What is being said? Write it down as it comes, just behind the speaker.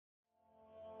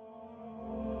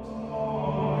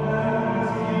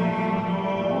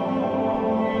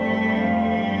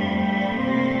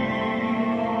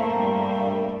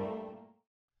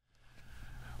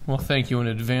thank you in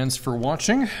advance for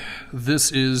watching.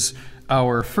 This is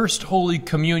our First Holy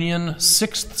Communion,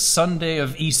 6th Sunday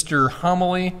of Easter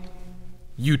homily,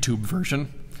 YouTube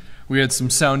version. We had some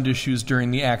sound issues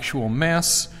during the actual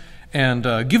Mass,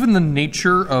 and given the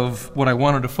nature of what I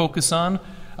wanted to focus on,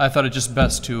 I thought it just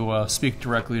best to speak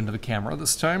directly into the camera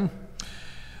this time.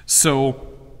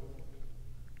 So,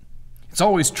 it's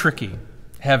always tricky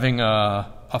having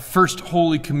a First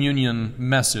Holy Communion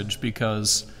message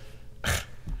because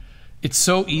it's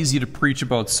so easy to preach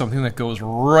about something that goes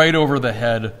right over the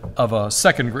head of a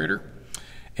second grader.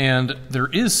 And there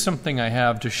is something I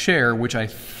have to share which I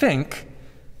think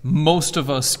most of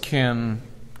us can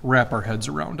wrap our heads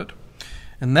around it.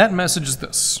 And that message is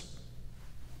this.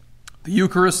 The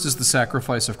Eucharist is the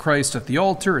sacrifice of Christ at the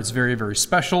altar. It's very, very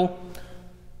special.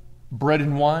 Bread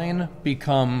and wine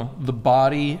become the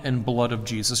body and blood of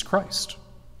Jesus Christ.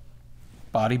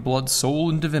 Body, blood, soul,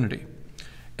 and divinity.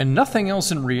 And nothing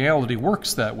else in reality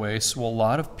works that way, so a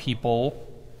lot of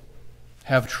people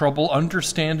have trouble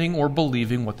understanding or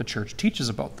believing what the Church teaches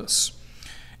about this.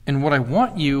 And what I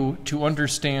want you to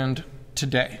understand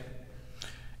today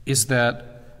is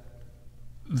that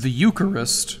the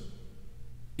Eucharist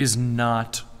is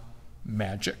not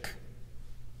magic.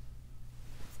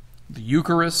 The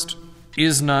Eucharist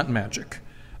is not magic.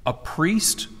 A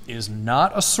priest is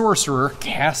not a sorcerer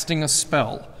casting a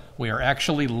spell. We are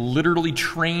actually literally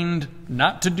trained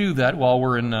not to do that while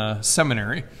we're in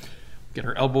seminary. Get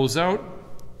our elbows out.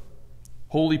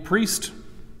 Holy priest,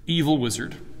 evil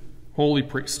wizard. Holy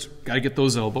priest. Got to get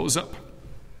those elbows up.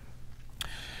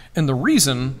 And the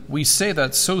reason we say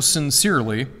that so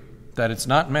sincerely, that it's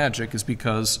not magic, is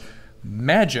because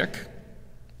magic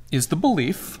is the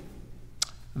belief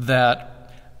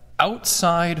that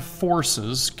outside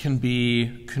forces can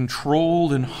be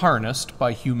controlled and harnessed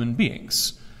by human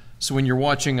beings. So when you're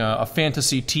watching a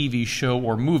fantasy TV show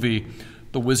or movie,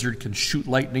 the wizard can shoot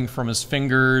lightning from his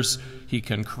fingers, he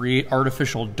can create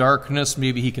artificial darkness,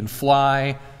 maybe he can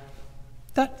fly.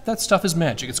 That stuff is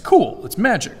magic. It's cool, it's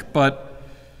magic, but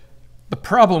the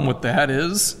problem with that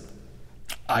is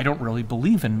I don't really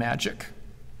believe in magic.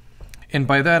 And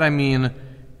by that I mean,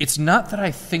 it's not that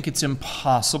I think it's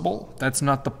impossible. That's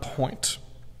not the point.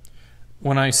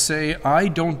 When I say I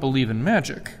don't believe in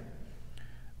magic,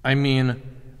 I mean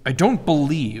I don't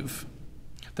believe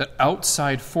that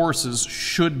outside forces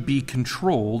should be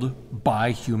controlled by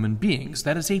human beings.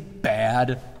 That is a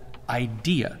bad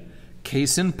idea.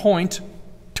 Case in point,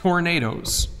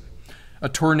 tornadoes. A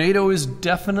tornado is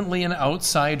definitely an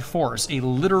outside force, a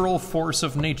literal force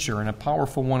of nature, and a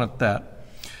powerful one at that.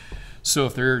 So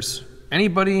if there's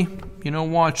anybody,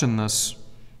 watching this,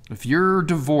 if you're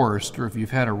divorced or if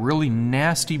you've had a really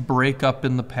nasty breakup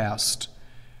in the past,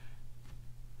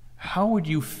 how would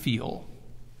you feel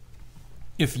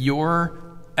if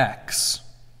your ex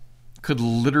could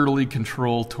literally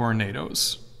control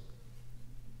tornadoes?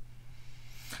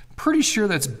 Pretty sure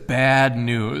that's bad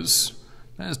news.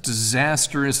 That's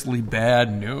disastrously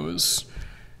bad news.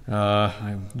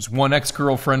 There's one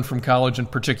ex-girlfriend from college in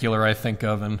particular I think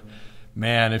of, and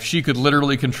man, if she could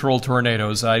literally control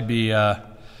tornadoes, I'd be in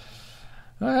a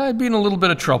little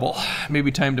bit of trouble.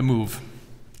 Maybe time to move.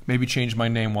 Maybe change my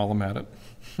name while I'm at it.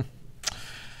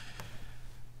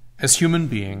 As human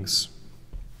beings,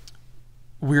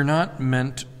 we're not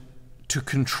meant to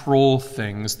control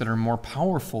things that are more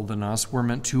powerful than us. We're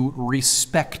meant to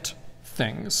respect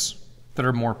things that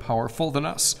are more powerful than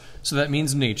us. So that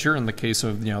means nature, in the case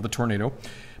of the tornado,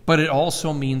 but it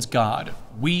also means God.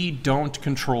 We don't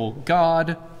control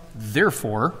God,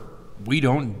 therefore, we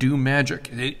don't do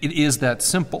magic. It is that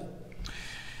simple.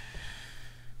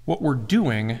 What we're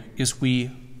doing is we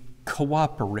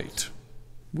cooperate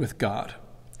with God.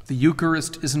 The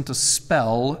Eucharist isn't a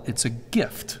spell, it's a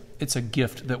gift. It's a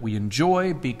gift that we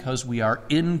enjoy because we are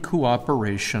in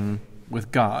cooperation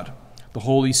with God. The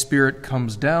Holy Spirit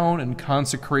comes down and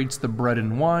consecrates the bread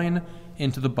and wine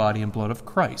into the body and blood of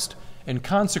Christ. And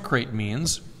consecrate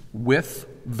means with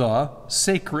the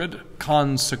sacred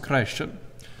consecration.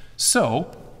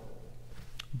 So,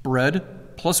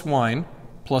 bread plus wine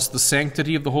plus the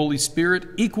sanctity of the Holy Spirit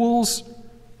equals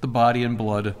the body and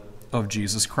blood of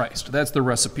Jesus Christ. That's the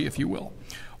recipe, if you will.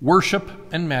 Worship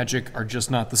and magic are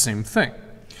just not the same thing.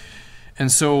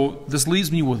 And so this leaves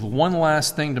me with one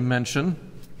last thing to mention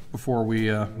before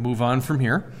we move on from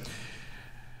here.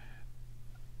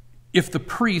 If the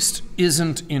priest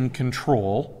isn't in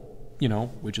control,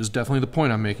 which is definitely the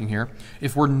point I'm making here,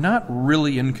 if we're not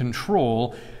really in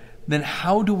control, then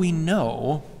how do we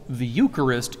know the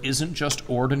Eucharist isn't just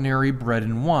ordinary bread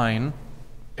and wine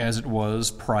as it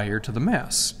was prior to the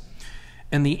Mass?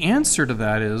 And the answer to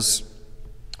that is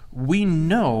We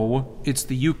know it's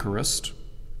the Eucharist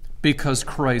because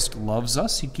Christ loves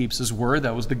us. He keeps his word.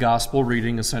 That was the gospel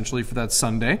reading essentially for that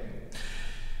Sunday.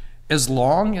 As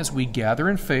long as we gather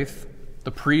in faith,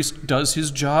 the priest does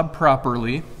his job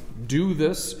properly. Do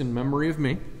this in memory of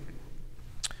me.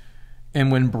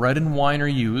 And when bread and wine are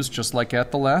used, just like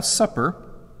at the Last Supper,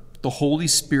 the Holy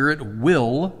Spirit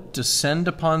will descend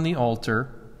upon the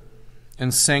altar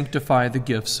and sanctify the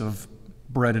gifts of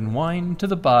bread and wine to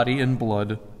the body and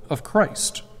blood of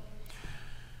Christ.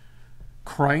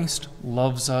 Christ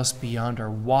loves us beyond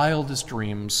our wildest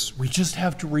dreams. We just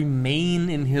have to remain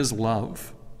in his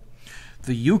love.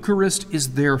 The Eucharist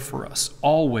is there for us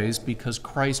always because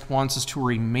Christ wants us to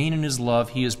remain in his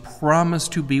love. He has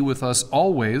promised to be with us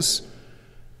always,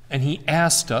 and he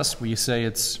asked us, we say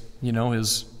it's,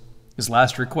 his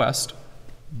last request,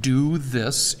 do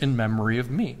this in memory of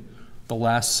me. The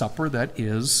Last Supper, that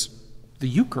is the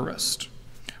Eucharist.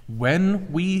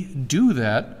 When we do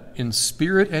that in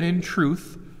spirit and in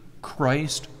truth,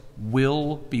 Christ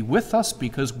will be with us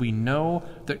because we know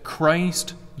that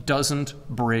Christ doesn't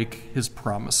break his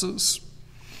promises.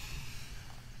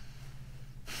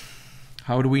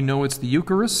 How do we know it's the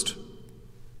Eucharist?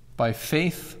 By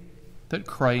faith that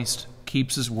Christ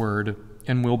keeps his word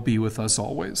and will be with us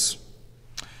always.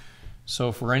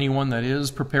 So for anyone that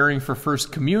is preparing for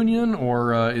First Communion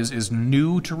or is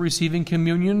new to receiving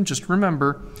communion, just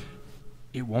remember,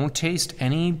 it won't taste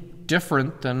any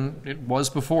different than it was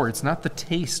before. It's not the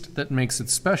taste that makes it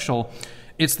special.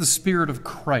 It's the Spirit of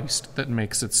Christ that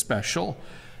makes it special.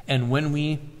 And when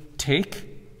we take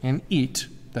and eat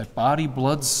that body,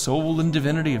 blood, soul, and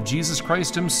divinity of Jesus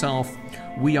Christ himself,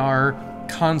 we are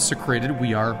consecrated.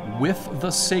 We are with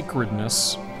the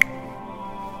sacredness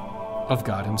of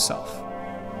God himself.